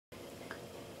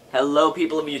Hello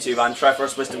people of YouTube, I'm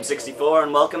Triforce Wisdom 64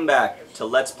 and welcome back to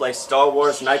Let's Play Star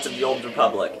Wars Knights of the Old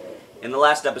Republic. In the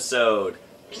last episode,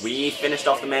 we finished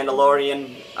off the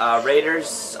Mandalorian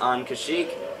raiders on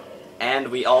Kashyyyk, and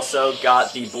we also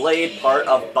got the blade part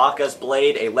of Baka's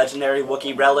blade, a legendary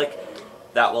Wookiee relic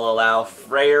that will allow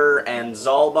Freyr and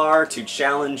Zalbar to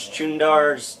challenge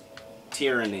Chundar's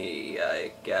tyranny,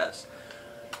 I guess.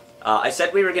 I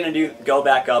said we were going to go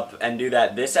back up and do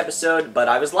that this episode, but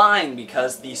I was lying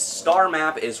because the star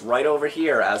map is right over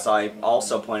here, as I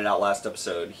also pointed out last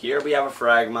episode. Here we have a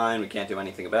frag mine. We can't do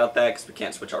anything about that because we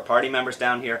can't switch our party members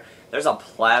down here. There's a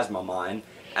plasma mine,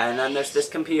 and then there's this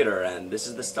computer, and this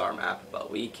is the star map,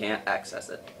 but we can't access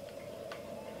it.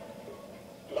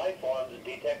 Life forms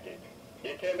detected.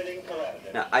 Determining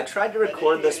parameters. Now, I tried to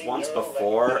record this once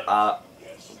before, but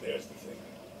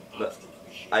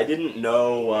I didn't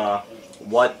know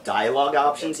what dialogue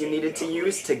options you needed to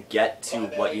use to get to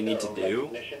what you need to do.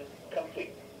 Mission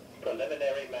complete.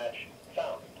 Preliminary match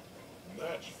found.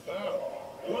 Match found?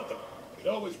 What the? It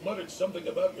always muttered something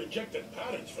about rejected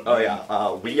patterns from Oh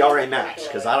yeah, we are a match,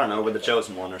 because I don't know, we're the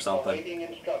chosen one or something. Awaiting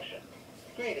instruction.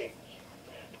 Greetings.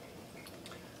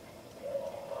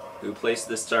 Who placed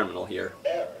this terminal here?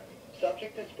 Error.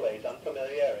 Subject displays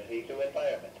unfamiliarity to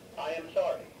environment. I am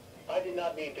sorry. I did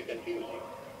not mean to confuse you.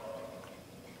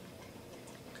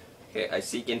 Okay, I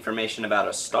seek information about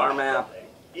a star map.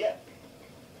 Yes.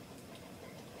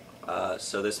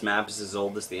 So this map is as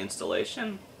old as the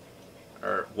installation?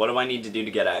 Or what do I need to do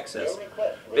to get access?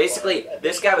 Basically,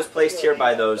 this guy was placed here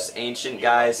by those ancient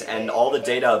guys, and all the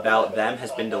data about them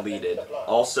has been deleted.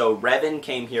 Also, Revan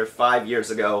came here 5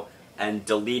 years ago and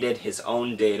deleted his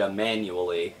own data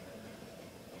manually.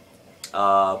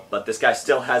 But this guy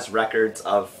still has records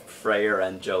of Freyr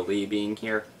and Jolie being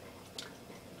here.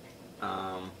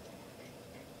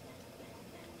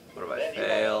 What do I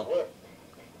fail?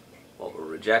 What will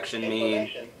rejection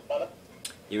mean?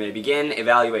 You may begin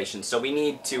evaluation. So we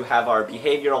need to have our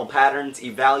behavioral patterns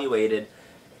evaluated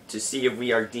to see if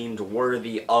we are deemed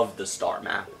worthy of the star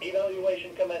map.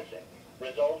 Evaluation commencing.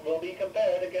 Results will be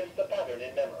compared against the pattern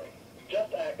in memory.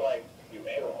 Just act like you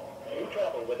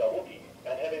travel with a Wookiee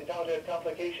and have encountered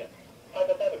complications.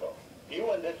 Hypothetical.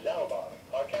 You and this Zalbar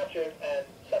are captured and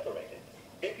separated.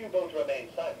 If you both remain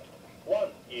silent,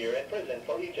 1 year in prison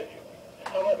for each of you.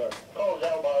 However, call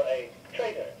Zalbar a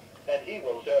traitor, and he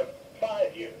will serve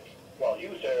 5 years, while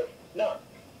you serve none.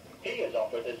 He is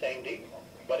offered the same deal.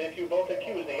 But if you both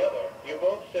accuse the other, you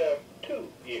both serve 2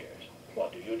 years.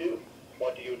 What do you do?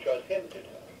 What do you trust him to do?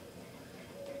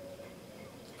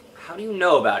 How do you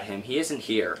know about him? He isn't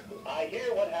here. I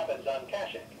hear what happens on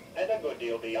Kashyyyk, and a good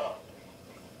deal beyond.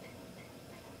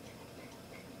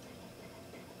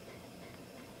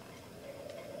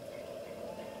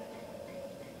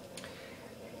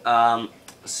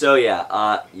 So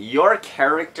yeah, your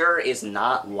character is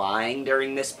not lying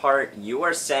during this part. You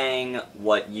are saying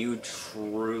what you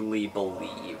truly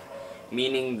believe.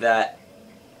 Meaning that,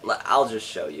 I'll just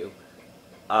show you.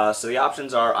 So the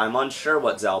options are, I'm unsure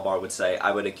what Zalbar would say,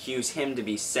 I would accuse him to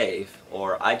be safe,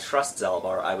 or I trust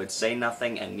Zalbar, I would say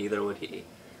nothing and neither would he.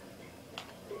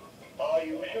 Are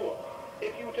you sure?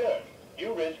 If you turn,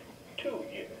 you risk 2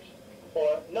 years,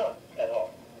 or none at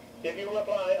all. If you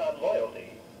reply on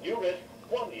loyalty, you risk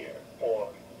 1 year, or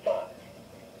 5.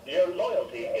 Your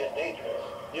loyalty is dangerous.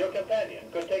 Your companion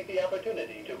could take the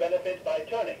opportunity to benefit by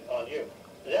turning on you.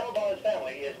 Zalbar's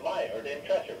family is mired in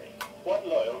treachery. What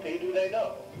loyalty do they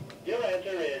know? Your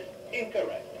answer is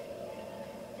incorrect.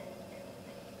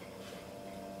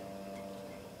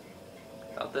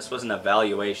 Thought this was an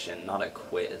evaluation, not a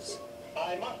quiz.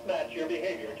 I must match your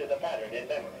behavior to the pattern in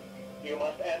memory. You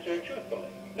must answer truthfully,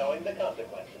 knowing the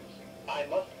consequences. I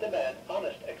must demand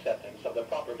honest acceptance of the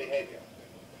proper behavior.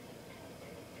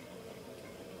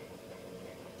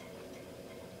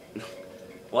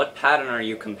 What pattern are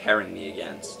you comparing me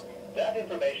against? That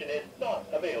information is not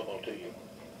available to you.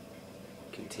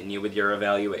 Continue with your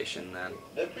evaluation, then.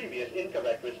 The previous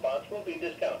incorrect response will be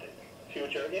discounted.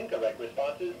 Future incorrect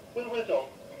responses will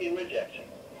result in rejection.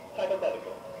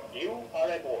 Hypothetical. You are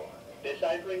at war,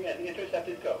 deciphering an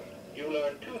intercepted code. You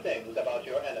learn 2 things about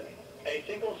your enemy. A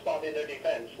single spot in their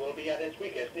defense will be at its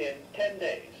weakest in 10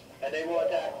 days, and they will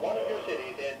attack one of your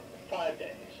cities in 5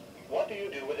 days. What do you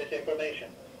do with this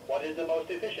information? What is the most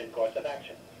efficient course of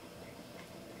action?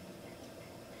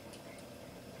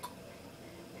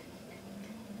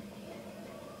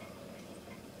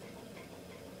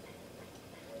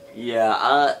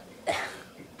 Yeah,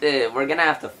 we're gonna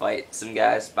have to fight some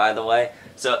guys, by the way.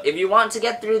 So, if you want to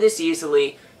get through this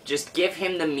easily, just give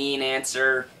him the mean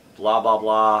answer, blah blah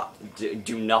blah,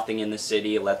 do nothing in the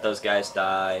city, let those guys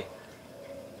die.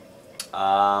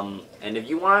 And if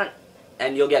you want,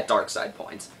 and you'll get dark side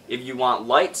points. If you want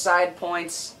light side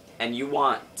points, and you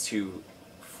want to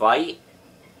fight,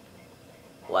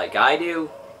 like I do.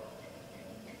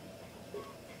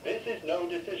 This is no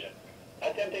decision.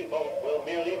 Attempting both will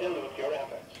merely dilute your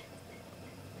efforts.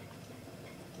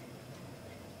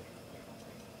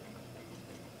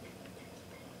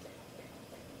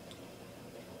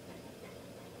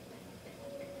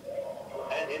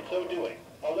 And in so doing,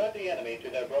 alert the enemy to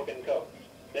their broken codes.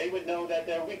 They would know that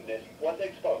their weakness was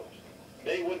exposed.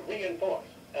 They would reinforce,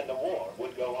 and the war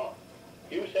would go on.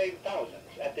 You save thousands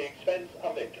at the expense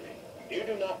of victory. You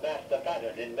do not mask the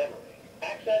pattern in memory.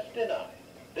 Access denied.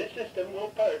 This system will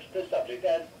purge the subject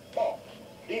as false.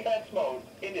 Defense mode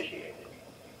initiated.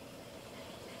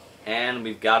 And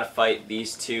we've got to fight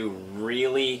these two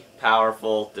really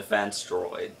powerful defense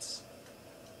droids.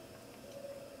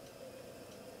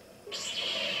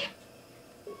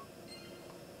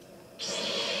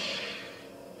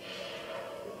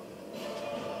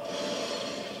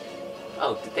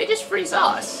 Oh, did they just freeze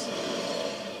us?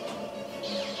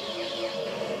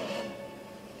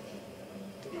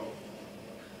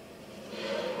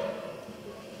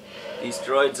 These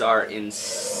droids are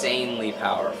insanely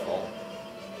powerful.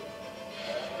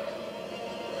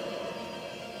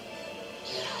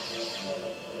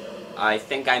 I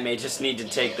think I may just need to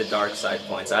take the dark side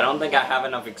points. I don't think I have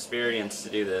enough experience to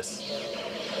do this.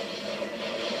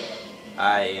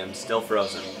 I am still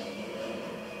frozen.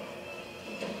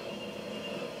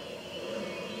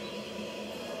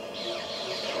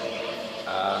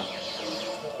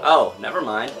 Oh, never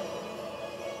mind.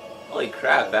 Holy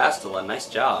crap, Bastila, nice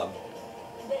job.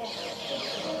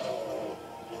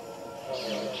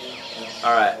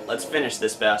 Alright, let's finish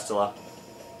this, Bastila.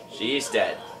 She's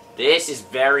dead. This is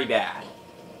very bad.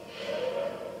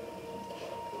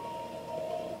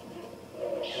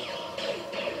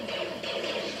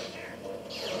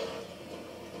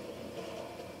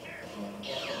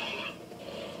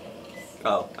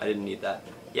 Oh, I didn't need that.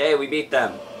 Yay, we beat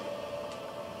them.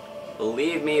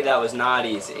 Believe me, that was not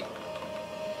easy.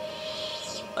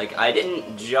 Like, I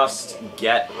didn't just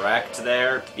get wrecked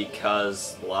there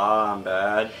because, blah, I'm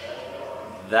bad.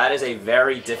 That is a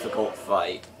very difficult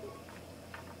fight.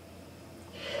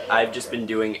 I've just been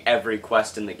doing every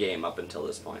quest in the game up until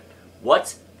this point.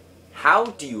 What? How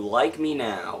do you like me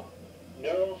now?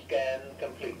 Neural scan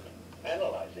complete.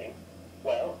 Analyzing.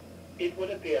 Well, it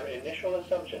would appear initial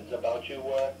assumptions about you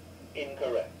were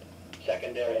incorrect.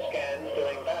 Secondary scans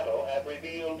during battle have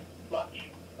revealed much.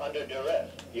 Under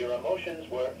duress, your emotions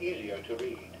were easier to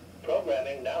read.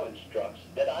 Programming now instructs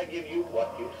that I give you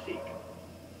what you seek.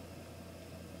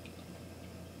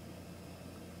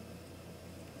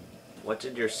 What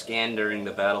did your scan during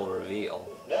the battle reveal?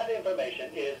 That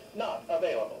information is not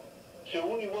available.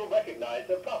 Soon you will recognize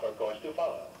the proper course to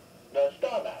follow. The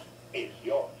star map is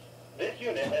yours. This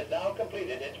unit has now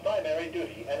completed its primary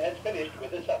duty and has finished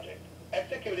with the subject.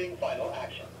 Executing final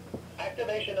action.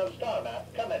 Activation of star map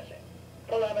commencing.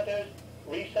 Parameters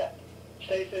reset.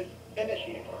 Stasis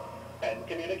initiated. And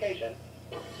communication.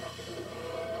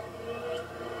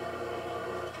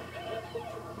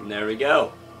 And there we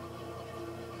go.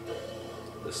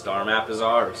 The star map is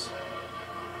ours.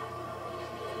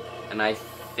 And I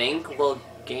think we'll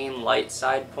gain light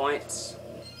side points.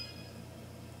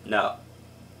 No.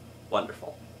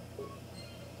 Wonderful.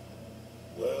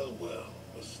 Well, well,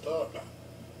 the star map.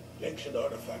 An ancient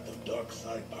artifact of dark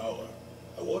side power.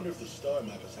 I wonder if the star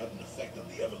map has had an effect on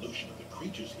the evolution of the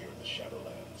creatures here in the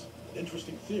Shadowlands. An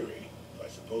interesting theory, but I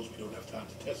suppose we don't have time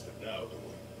to test it now, do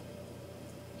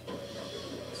we?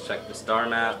 Let's check the star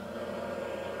map.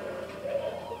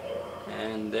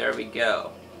 And there we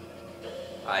go.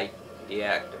 I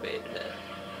deactivated it.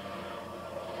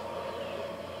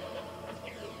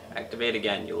 Activate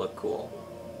again, you look cool.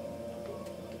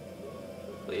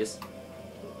 Please.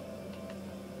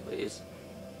 Please.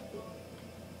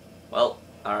 Well,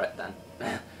 alright then.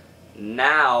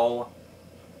 Now...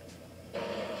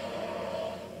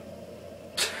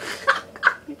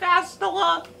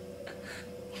 Bastila!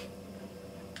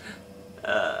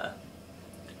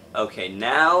 Okay,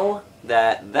 now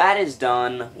that that is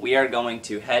done, we are going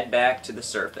to head back to the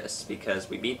surface, because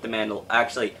we beat the Mandal...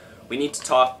 Actually, we need to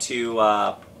talk to,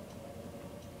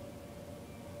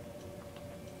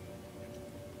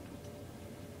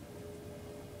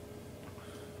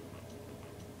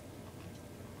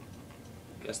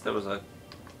 guess there was a...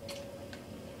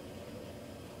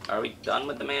 Are we done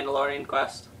with the Mandalorian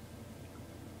quest?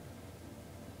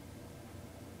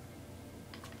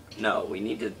 No, we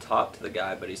need to talk to the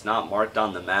guy, but he's not marked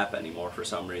on the map anymore for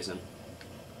some reason.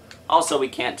 Also, we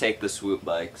can't take the swoop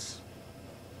bikes.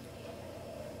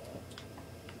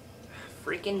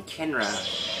 Freaking Kinra.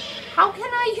 How can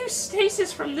I use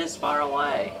stasis from this far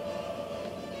away?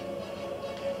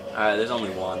 Alright, there's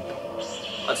only one.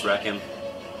 Let's wreck him.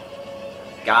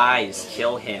 Guys,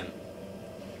 kill him.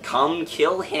 Come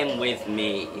kill him with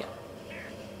me.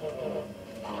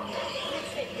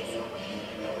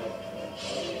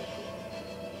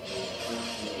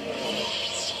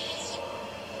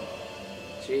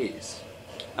 Jeez.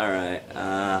 Alright,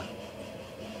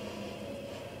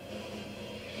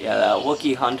 yeah, that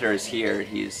Wookiee hunter is here.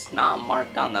 He's not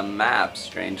marked on the map,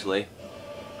 strangely.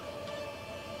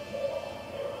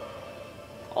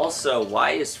 Also,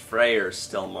 why is Freyr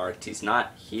still marked? He's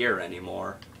not here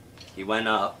anymore. He went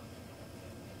up.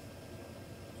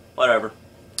 Whatever.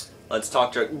 Let's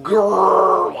talk to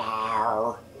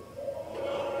Grrrr.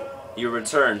 You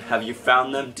return. Have you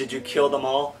found them? Did you kill them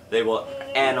all? They were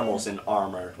animals in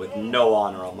armor, with no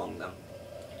honor among them.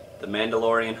 The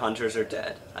Mandalorian hunters are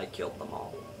dead. I killed them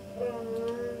all.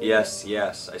 Yes,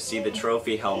 yes, I see the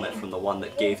trophy helmet from the one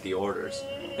that gave the orders.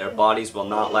 Their bodies will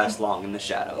not last long in the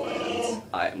Shadowlands.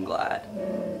 I am glad.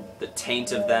 The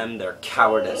taint of them, their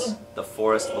cowardice, the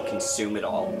forest will consume it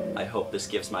all. I hope this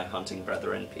gives my hunting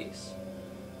brethren peace.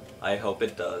 I hope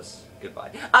it does.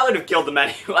 Goodbye. I would have killed them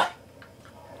anyway.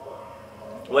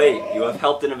 Wait, you have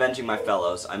helped in avenging my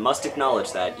fellows. I must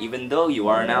acknowledge that, even though you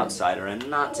are an outsider and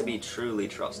not to be truly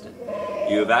trusted.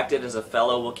 You have acted as a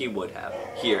fellow Wookiee would have.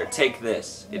 Here, take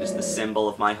this. It is the symbol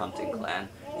of my hunting clan.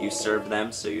 You served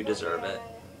them, so you deserve it.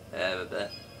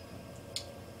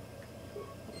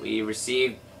 We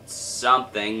received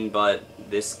something, but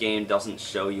this game doesn't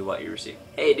show you what you received.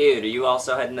 Hey dude, are you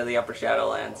also heading to the Upper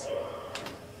Shadowlands?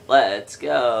 Let's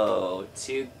go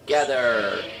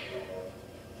together.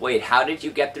 Wait, how did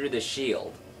you get through the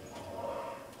shield?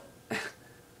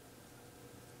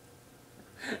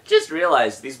 Just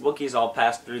realized these Wookiees all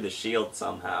passed through the shield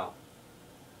somehow.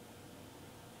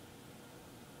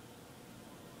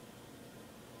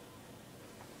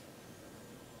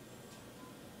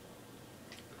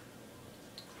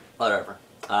 Whatever.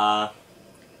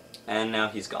 And now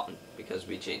he's gone because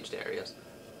we changed areas.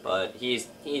 But he's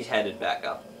headed back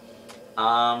up.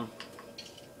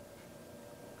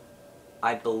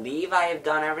 I believe I have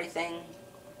done everything.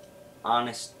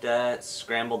 Honest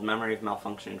scrambled memory of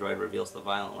malfunctioning droid reveals the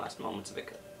violent last moments of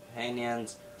its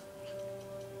companions.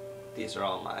 These are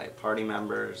all my party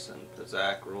members and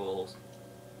Pazak rules.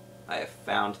 I have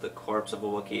found the corpse of a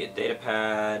Wookiee at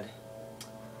datapad.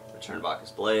 Returned Bacchus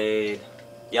blade.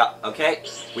 Yeah, okay.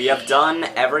 We have done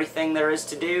everything there is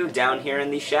to do down here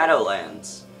in the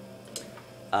Shadowlands.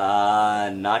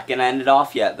 Not gonna end it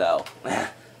off yet, though.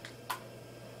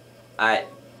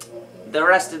 The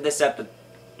rest of this episode...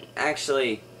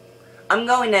 Actually, I'm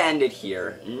going to end it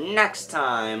here. Next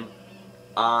time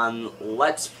on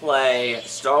Let's Play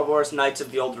Star Wars Knights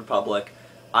of the Old Republic,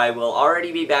 I will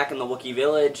already be back in the Wookiee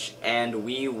village, and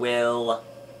we will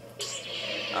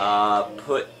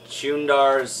put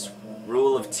Chundar's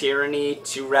rule of tyranny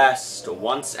to rest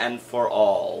once and for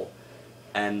all,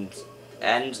 and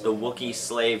end the Wookiee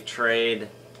slave trade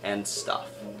and stuff.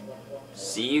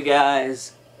 See you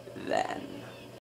guys then.